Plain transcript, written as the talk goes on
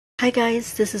Hi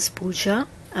guys, this is Pooja.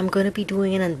 I'm going to be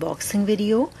doing an unboxing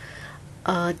video.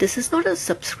 This is not a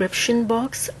subscription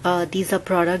box. These are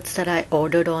products that I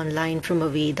ordered online from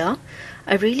Aveda.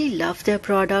 I really love their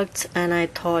products and I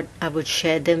thought I would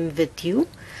share them with you,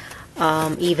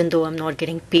 even though I'm not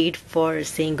getting paid for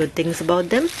saying good things about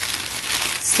them.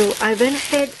 So I went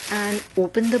ahead and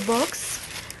opened the box,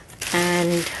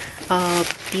 and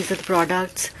these are the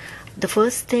products. The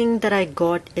first thing that I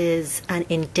got is an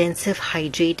intensive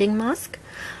hydrating mask.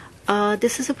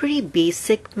 This is a pretty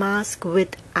basic mask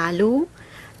with aloe,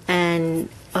 and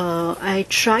I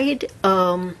tried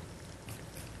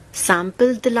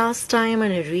sampled the last time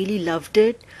and I really loved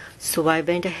it, so I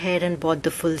went ahead and bought the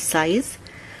full size,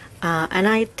 and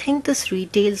I think this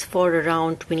retails for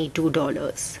around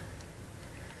 $22.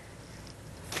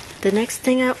 The next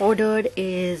thing I ordered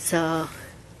is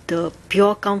the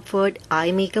Pure Comfort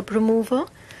eye makeup remover.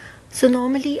 So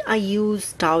normally I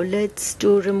use towelettes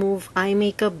to remove eye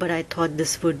makeup, but I thought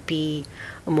this would be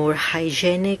a more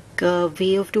hygienic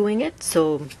way of doing it,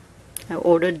 so I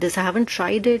ordered this. I haven't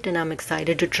tried it and I'm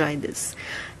excited to try this.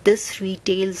 This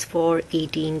retails for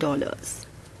 $18.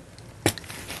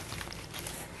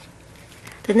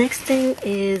 The next thing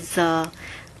is an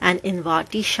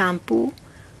invati shampoo.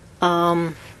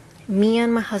 Me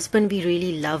and my husband, we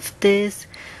really love this,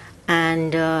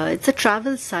 and it's a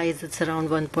travel size. It's around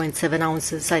 1.7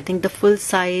 ounces. I think the full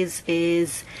size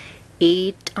is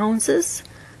 8 ounces,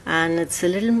 and it's a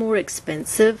little more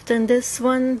expensive than this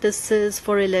one. This is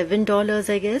for $11,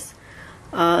 I guess.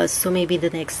 So maybe the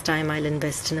next time I'll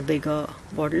invest in a bigger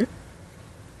bottle.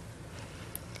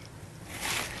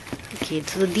 Okay,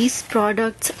 so these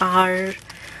products are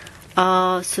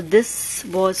so this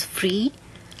was free,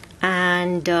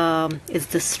 and it's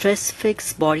the Stress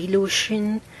Fix body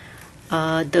lotion.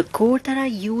 The code that I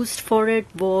used for it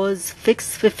was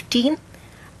Fix15,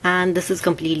 and this is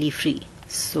completely free,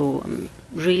 so I'm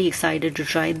really excited to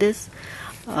try this.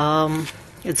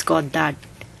 It's got that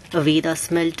Aveda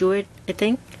smell to it, I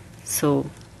think, so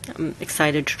I'm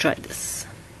excited to try this.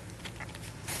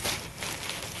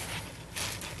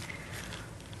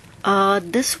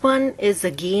 This one is,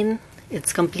 again,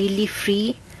 it's completely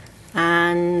free,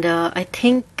 and I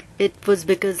think it was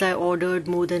because I ordered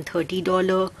more than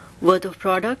 $30 worth of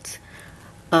products.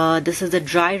 This is a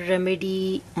Dry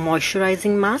Remedy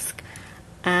moisturizing mask,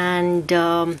 and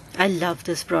I love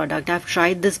this product. I've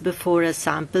tried this before as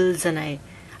samples and I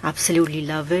absolutely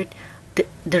love it.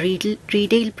 The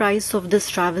retail price of this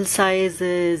travel size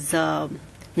is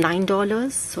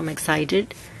 $9, so I'm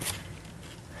excited.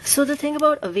 So the thing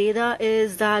about Aveda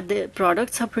is that the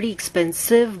products are pretty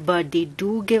expensive, but they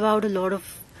do give out a lot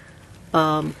of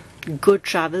good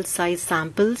travel size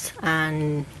samples,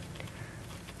 and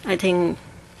I think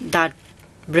that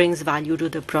brings value to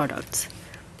the products.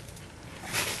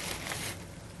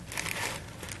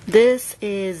 This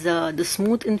is the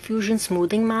Smooth Infusion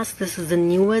Smoothing Mask. This is the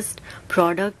newest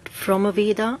product from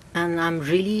Aveda, and I'm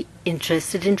really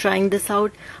interested in trying this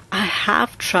out. I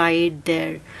have tried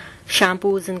their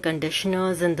shampoos and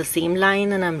conditioners in the same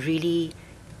line, and I'm really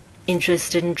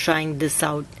interested in trying this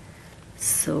out.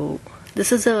 So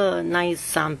this is a nice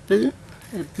sample,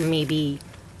 maybe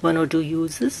 1 or 2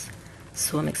 uses,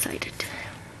 so I'm excited.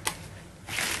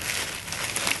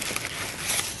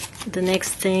 The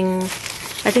next thing,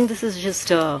 I think this is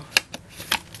just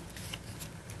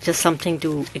something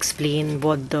to explain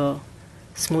what the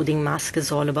smoothing mask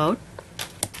is all about.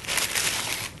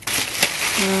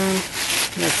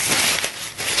 Let's see.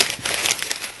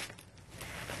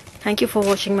 Thank you for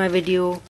watching my video.